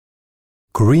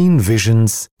Green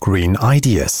Visions, Green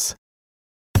Ideas.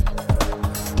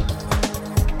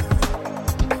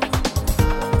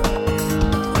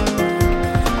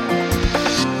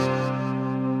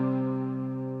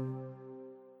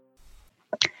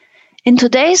 In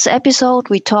today's episode,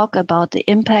 we talk about the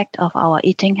impact of our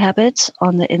eating habits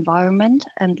on the environment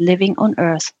and living on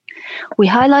Earth. We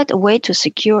highlight a way to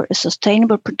secure a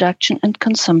sustainable production and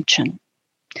consumption.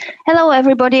 Hello,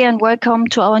 everybody, and welcome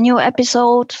to our new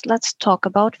episode. Let's talk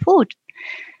about food.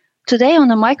 Today on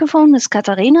the microphone is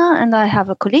Katharina, and I have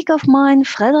a colleague of mine,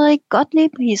 Frederik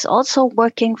Gottlieb. He's also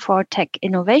working for Tech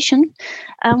Innovation,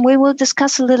 and we will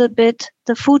discuss a little bit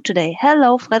the food today.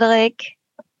 Hello, Frederik.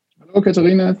 Hello,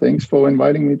 Katharina. Thanks for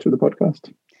inviting me to the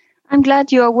podcast. I'm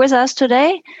glad you are with us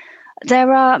today.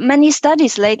 There are many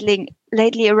studies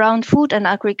lately around food and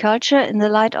agriculture in the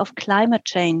light of climate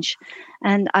change.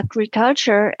 And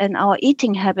agriculture and our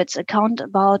eating habits account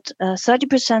about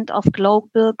 30% of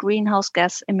global greenhouse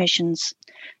gas emissions.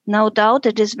 No doubt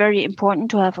it is very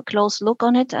important to have a close look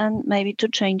on it and maybe to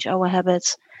change our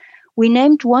habits. We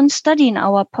named one study in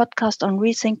our podcast on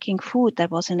rethinking food, that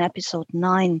was in episode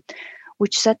 9,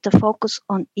 which set the focus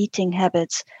on eating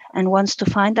habits and wants to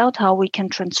find out how we can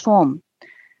transform.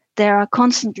 There are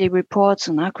constantly reports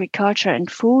on agriculture and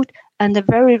food, and a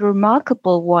very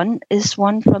remarkable one is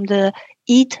one from the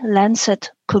Eat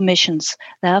Lancet commissions.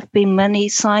 There have been many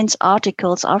science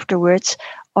articles afterwards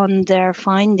on their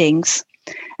findings.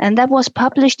 And that was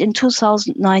published in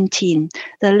 2019.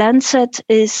 The Lancet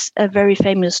is a very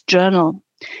famous journal.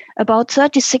 About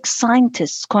 36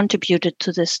 scientists contributed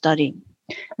to this study.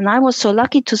 And I was so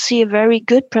lucky to see a very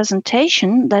good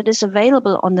presentation that is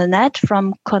available on the net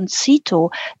from Concito,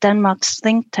 Denmark's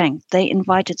think tank. They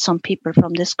invited some people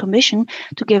from this commission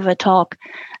to give a talk.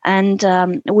 And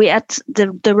we add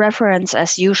the reference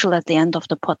as usual at the end of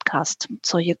the podcast,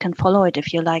 so you can follow it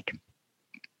if you like.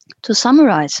 To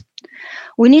summarize,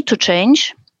 we need to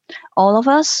change. All of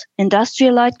us,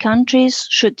 industrialized countries,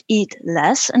 should eat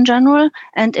less in general,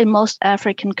 and in most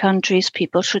African countries,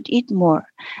 people should eat more.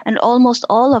 And almost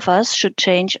all of us should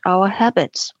change our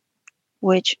habits,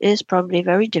 which is probably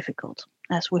very difficult,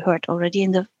 as we heard already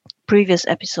in the previous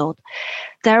episode.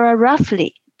 There are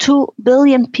roughly 2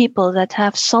 billion people that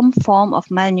have some form of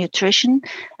malnutrition,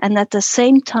 and at the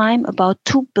same time, about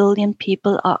 2 billion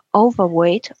people are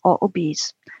overweight or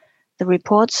obese. The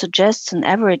report suggests an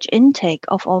average intake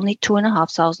of only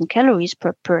 2,500 calories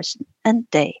per person and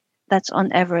day. That's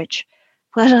on average.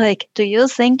 Frederik, do you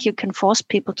think you can force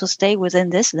people to stay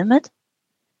within this limit?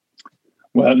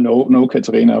 Well, no,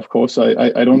 Katharina. Of course,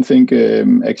 I don't think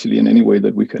actually in any way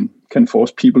that we can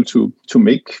force people to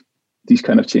make these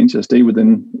kind of changes, stay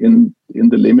within in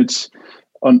the limits,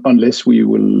 unless we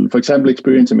will, for example,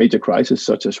 experience a major crisis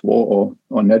such as war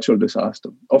or natural disaster.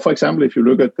 Or, for example, if you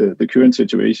look at the current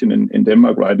situation in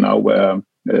Denmark right now, where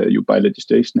you by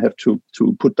legislation have to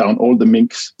put down all the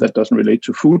minks that doesn't relate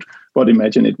to food, but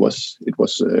imagine it was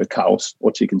cows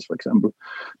or chickens, for example.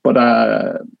 But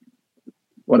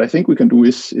what I think we can do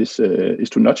is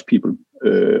to nudge people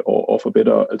or offer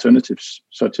better alternatives,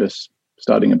 such as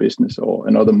starting a business or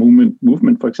another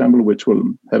movement, for example, which will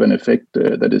have an effect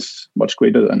that is much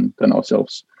greater than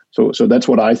ourselves. So that's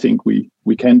what I think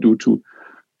we can do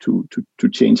to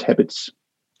change habits.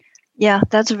 Yeah,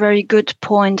 that's a very good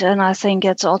point, and I think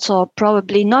it's also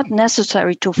probably not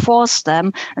necessary to force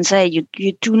them and say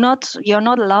you're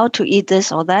not allowed to eat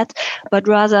this or that, but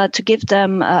rather to give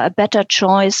them a better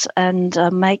choice and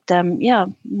make them,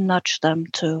 nudge them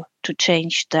to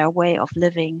change their way of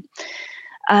living.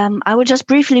 I will just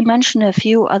briefly mention a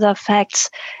few other facts.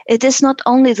 It is not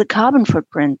only the carbon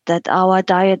footprint that our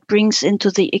diet brings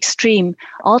into the extreme.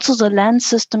 Also the land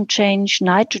system change,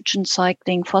 nitrogen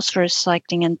cycling, phosphorus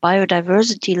cycling, and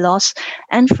biodiversity loss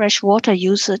and fresh water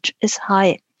usage is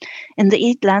high. In the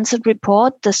Eat Lancet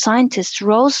report, the scientists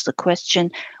rose the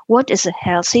question, what is a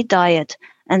healthy diet?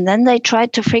 And then they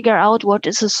tried to figure out what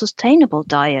is a sustainable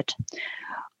diet.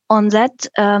 On that,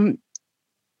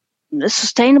 a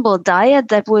sustainable diet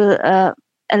that will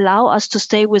allow us to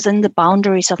stay within the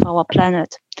boundaries of our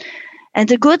planet. And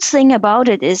the good thing about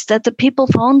it is that the people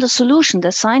found a solution.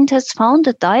 The scientists found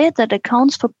a diet that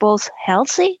accounts for both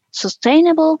healthy,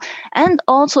 sustainable, and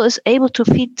also is able to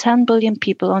feed 10 billion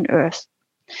people on Earth.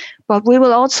 But we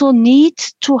will also need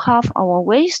to halve our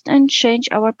waste and change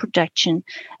our production.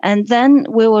 And then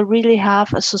we will really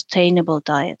have a sustainable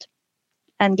diet.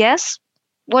 And guess,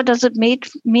 what does it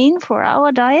mean for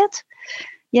our diet?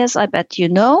 Yes, I bet you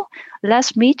know.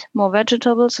 Less meat, more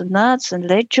vegetables and nuts and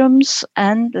legumes,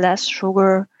 and less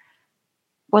sugar.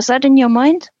 Was that in your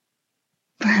mind?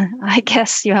 I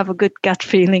guess you have a good gut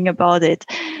feeling about it.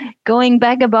 Going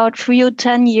back about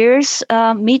 10 years,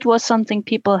 meat was something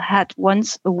people had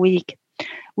once a week.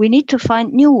 We need to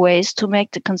find new ways to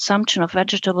make the consumption of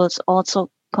vegetables also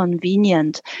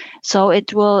convenient. So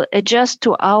it will adjust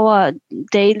to our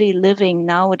daily living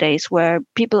nowadays, where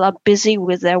people are busy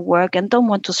with their work and don't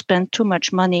want to spend too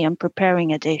much money on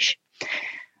preparing a dish.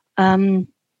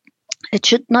 It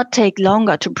should not take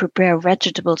longer to prepare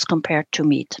vegetables compared to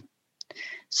meat.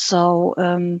 So,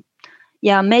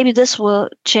 maybe this will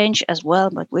change as well,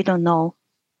 but we don't know.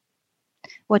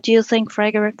 What do you think,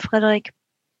 Frederick?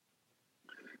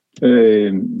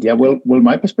 Well,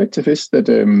 my perspective is that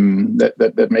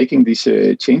that making these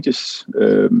changes,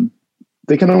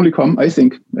 they can only come, I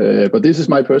think. But this is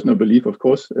my personal belief, of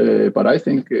course. But I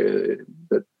think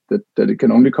that it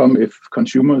can only come if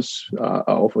consumers are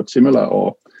offered similar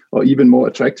or even more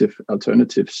attractive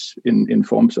alternatives in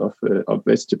forms of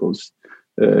vegetables.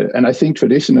 And I think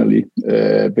traditionally,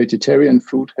 vegetarian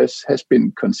food has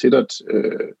been considered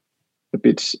a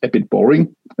bit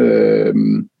boring.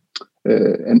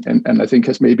 And I think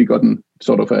has maybe gotten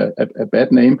sort of a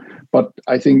bad name. But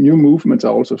I think new movements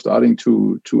are also starting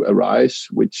to arise,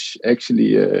 which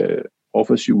actually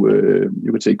offers you,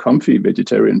 you would say, comfy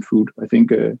vegetarian food. I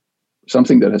think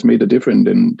something that has made a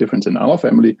difference in our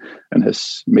family and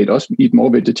has made us eat more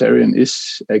vegetarian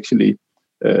is actually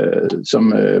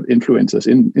some influencers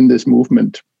in this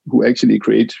movement who actually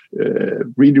create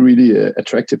really, really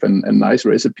attractive and nice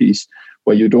recipes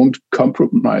where you don't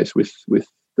compromise with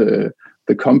the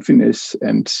comfiness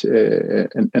and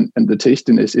the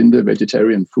tastiness in the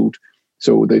vegetarian food.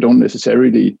 So they don't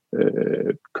necessarily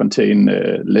contain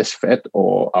less fat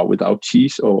or are without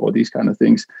cheese or these kind of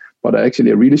things, but are actually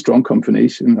a really strong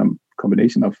combination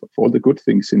of all the good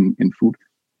things in food.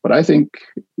 But I think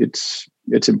it's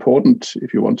important,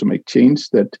 if you want to make change,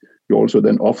 that you also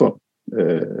then offer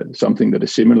something that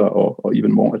is similar or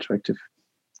even more attractive.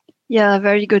 Yeah,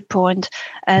 very good point.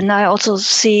 And I also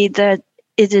see that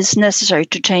it is necessary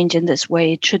to change in this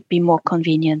way. It should be more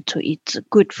convenient to eat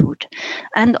good food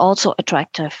and also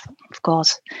attractive, of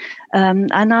course.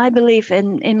 And I believe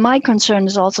in my concern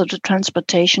is also the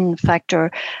transportation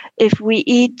factor. If we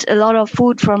eat a lot of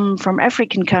food from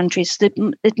African countries,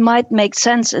 it might make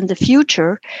sense in the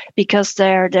future because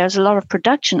there's a lot of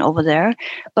production over there.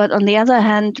 But on the other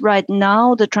hand, right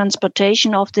now, the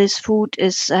transportation of this food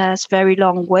has very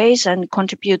long ways and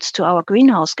contributes to our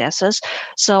greenhouse gases.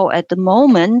 So at the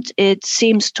moment, it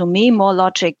seems to me more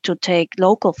logic to take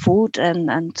local food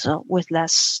and with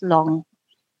less long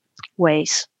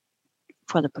ways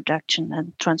for the production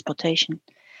and transportation.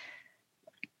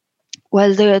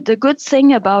 Well, the good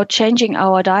thing about changing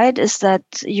our diet is that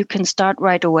you can start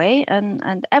right away,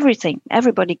 and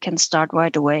everybody can start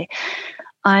right away.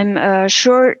 I'm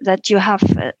sure that you have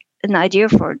an idea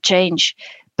for change,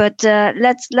 but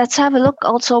let's have a look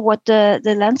also what the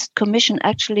Lancet Commission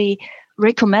actually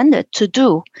recommended to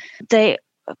do. They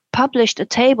published a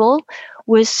table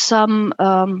with some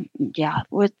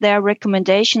with their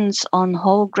recommendations on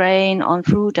whole grain, on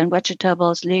fruit and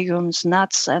vegetables, legumes,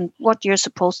 nuts, and what you're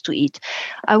supposed to eat.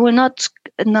 I will not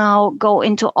now go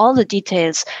into all the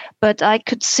details, but I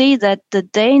could see that the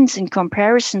Danes, in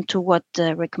comparison to what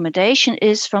the recommendation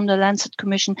is from the Lancet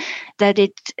Commission, that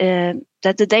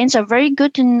the Danes are very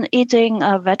good in eating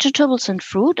vegetables and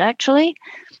fruit, actually.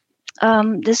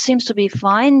 This seems to be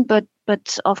fine, but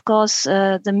of course,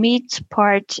 the meat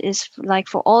part is, like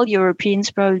for all Europeans,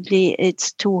 probably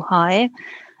it's too high,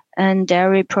 and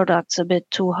dairy products a bit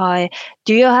too high.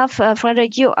 Do you have,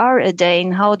 Frederick, you are a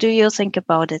Dane. How do you think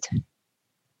about it?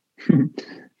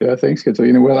 Yeah, thanks,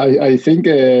 Katarina. Well, I think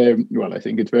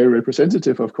it's very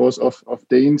representative, of course, of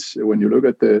Danes when you look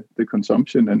at the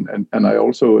consumption, and I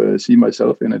also see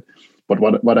myself in it. But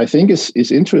what I think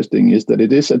is interesting is that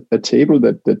it is a table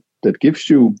that gives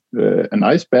you a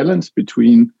nice balance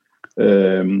between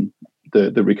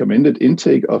the recommended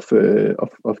intake of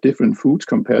different foods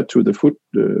compared to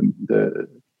the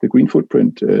green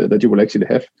footprint that you will actually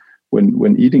have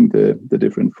when eating the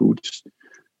different foods.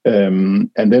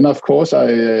 And then, of course,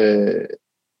 I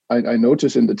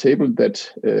notice in the table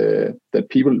that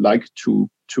people like to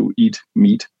eat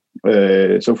meat.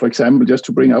 So, for example, just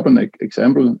to bring up an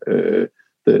example,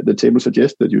 the table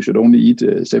suggests that you should only eat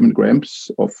 7 grams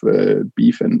of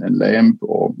beef and lamb,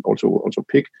 or also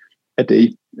pig, a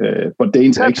day. But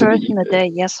Danes per actually person eat, a day,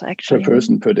 yes, actually. Per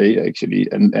person per day, actually,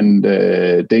 and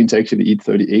Danes actually eat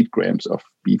 38 grams of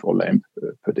beef or lamb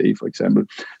per day, for example.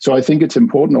 So I think it's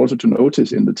important also to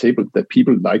notice in the table that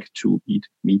people like to eat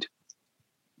meat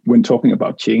when talking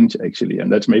about change, actually, and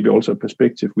that's maybe also a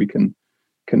perspective we can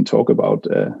talk about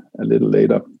a little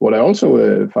later. What I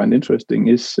also find interesting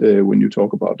is when you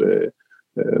talk about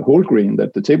whole grain,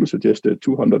 that the table suggested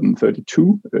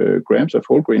 232 grams of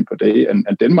whole grain per day, and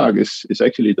Denmark is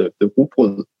actually the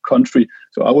rugbrød country.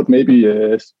 So I would maybe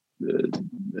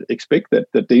expect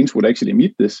that Danes would actually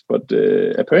meet this, but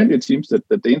apparently it seems that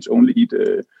the Danes only eat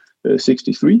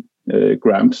 63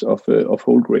 grams of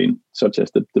whole grain, such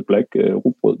as the black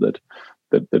rugbrød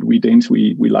that we Danes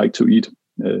we like to eat.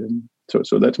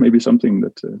 So that's maybe something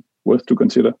that worth to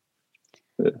consider.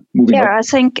 Moving up. I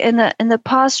think in the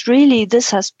past, really, this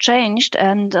has changed,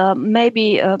 and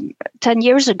maybe 10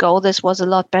 years ago, this was a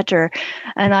lot better.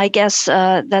 And I guess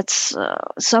that's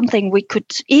something we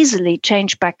could easily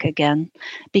change back again,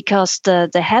 because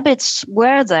the habits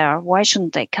were there. Why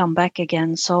shouldn't they come back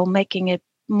again? So making it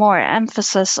more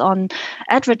emphasis on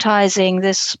advertising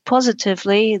this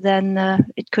positively, then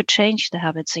it could change the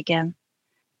habits again.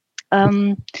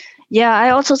 I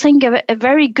also think a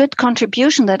very good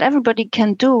contribution that everybody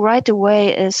can do right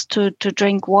away is to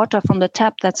drink water from the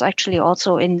tap. That's actually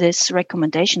also in these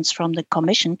recommendations from the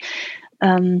Commission.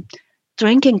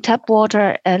 Drinking tap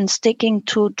water and sticking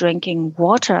to drinking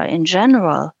water in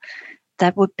general,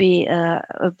 that would be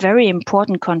a very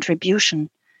important contribution.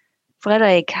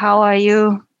 Frederik, how are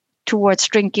you towards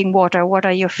drinking water? What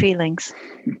are your feelings?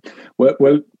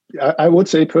 Well, I would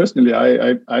say personally,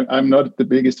 I'm not the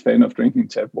biggest fan of drinking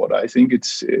tap water. I think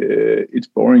it's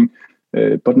boring,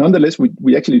 but nonetheless,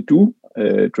 we actually do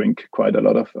drink quite a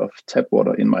lot of tap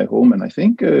water in my home, and I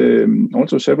think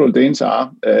also several Danes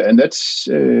are, and that's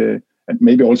and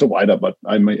maybe also wider, but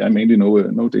I mainly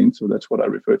know Danes, so that's what I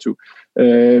refer to.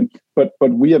 But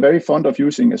we are very fond of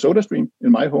using a SodaStream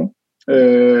in my home.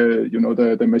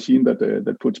 The machine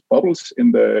that puts bubbles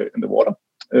in the water.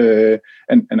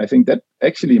 And I think that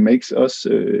actually makes us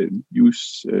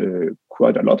use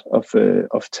quite a lot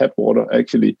of tap water.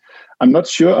 Actually, I'm not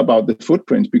sure about the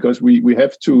footprint, because we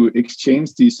have to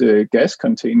exchange these gas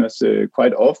containers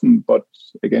quite often. But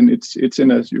again, it's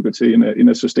in a, you could say, in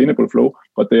a sustainable flow,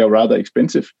 but they are rather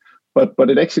expensive. But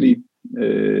it actually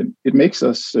it makes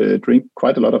us drink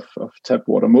quite a lot of tap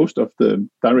water. Most of the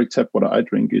direct tap water I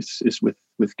drink is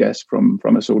with gas from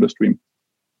a SodaStream.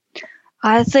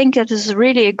 I think it is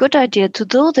really a good idea to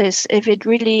do this if it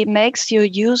really makes you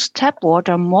use tap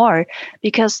water more,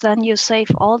 because then you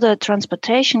save all the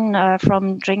transportation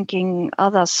from drinking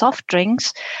other soft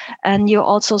drinks, and you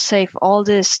also save all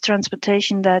this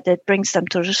transportation that it brings them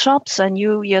to the shops, and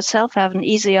you yourself have an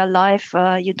easier life.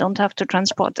 You don't have to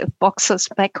transport the boxes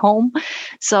back home.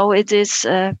 So it is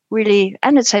really,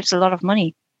 and it saves a lot of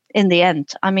money in the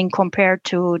end. I mean, compared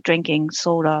to drinking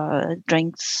soda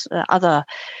drinks, other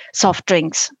soft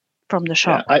drinks from the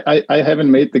shop. Yeah, I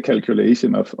haven't made the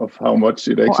calculation of how much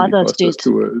it actually costs us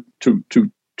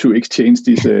to exchange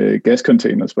these gas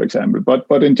containers, for example.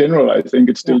 But in general, I think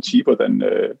it's still cheaper than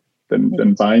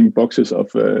buying boxes of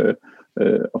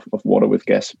water with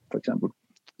gas, for example.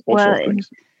 Or soft drinks.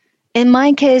 In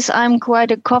my case, I'm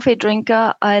quite a coffee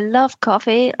drinker. I love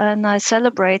coffee and I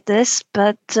celebrate this,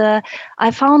 but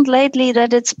I found lately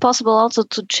that it's possible also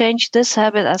to change this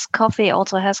habit, as coffee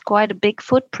also has quite a big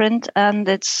footprint and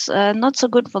it's not so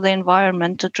good for the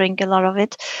environment to drink a lot of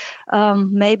it.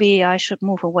 Maybe I should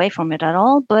move away from it at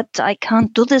all, but I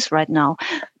can't do this right now.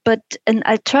 But an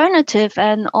alternative,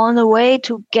 and on the way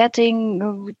to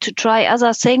getting to try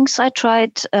other things, I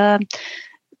tried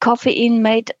caffeine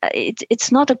made,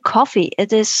 it's not a coffee,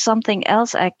 it is something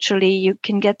else actually. You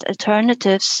can get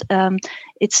alternatives.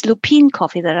 It's lupine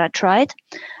coffee that I tried,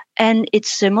 and it's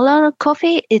similar to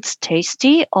coffee. It's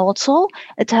tasty also.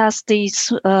 It has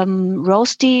these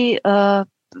roasty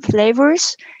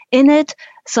flavors in it.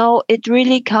 So it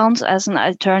really counts as an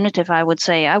alternative, I would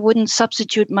say. I wouldn't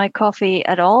substitute my coffee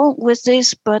at all with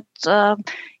this, but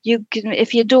you can,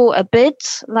 if you do a bit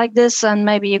like this, and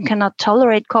maybe you cannot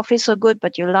tolerate coffee so good,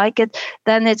 but you like it,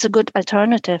 then it's a good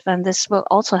alternative, and this will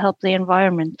also help the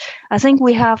environment. I think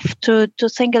we have to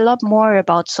think a lot more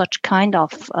about such kind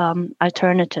of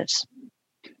alternatives.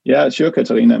 Yeah, sure,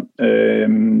 Katarina.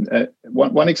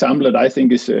 One example that I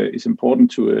think is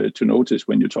important to notice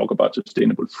when you talk about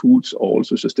sustainable foods, or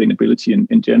also sustainability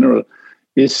in general,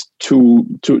 is to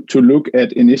look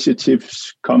at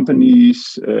initiatives,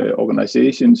 companies,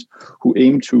 organizations who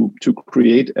aim to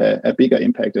create a bigger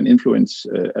impact and influence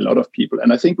a lot of people.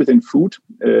 And I think within food,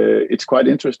 it's quite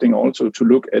interesting also to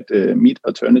look at meat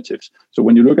alternatives. So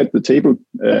when you look at the table,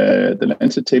 the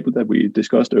Lancet table that we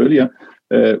discussed earlier,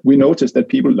 we noticed that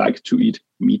people like to eat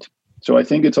meat. So I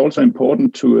think it's also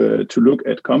important to look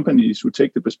at companies who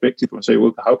take the perspective and say,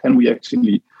 well, how can we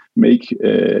actually make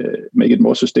it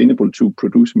more sustainable to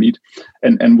produce meat?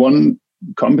 And one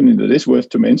company that is worth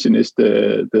to mention is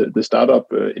the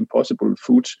startup Impossible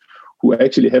Foods, who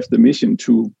actually have the mission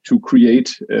to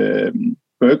create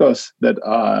burgers that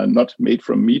are not made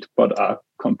from meat but are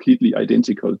completely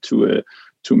identical to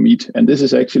meat. And this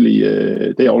is actually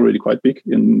they are already quite big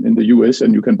in the US,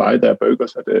 and you can buy their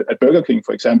burgers at Burger King,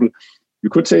 for example. You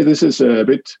could say this is a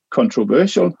bit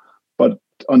controversial, but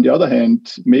on the other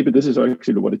hand, maybe this is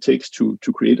actually what it takes to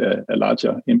create a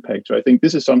larger impact. So I think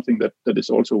this is something that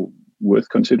is also worth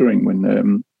considering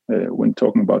when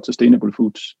talking about sustainable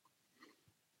foods.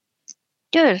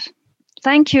 Good.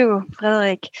 Thank you,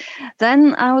 Frederik.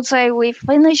 Then I would say we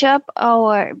finish up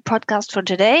our podcast for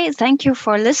today. Thank you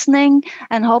for listening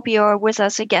and hope you're with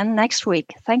us again next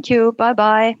week. Thank you.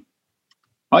 Bye-bye.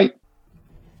 Bye.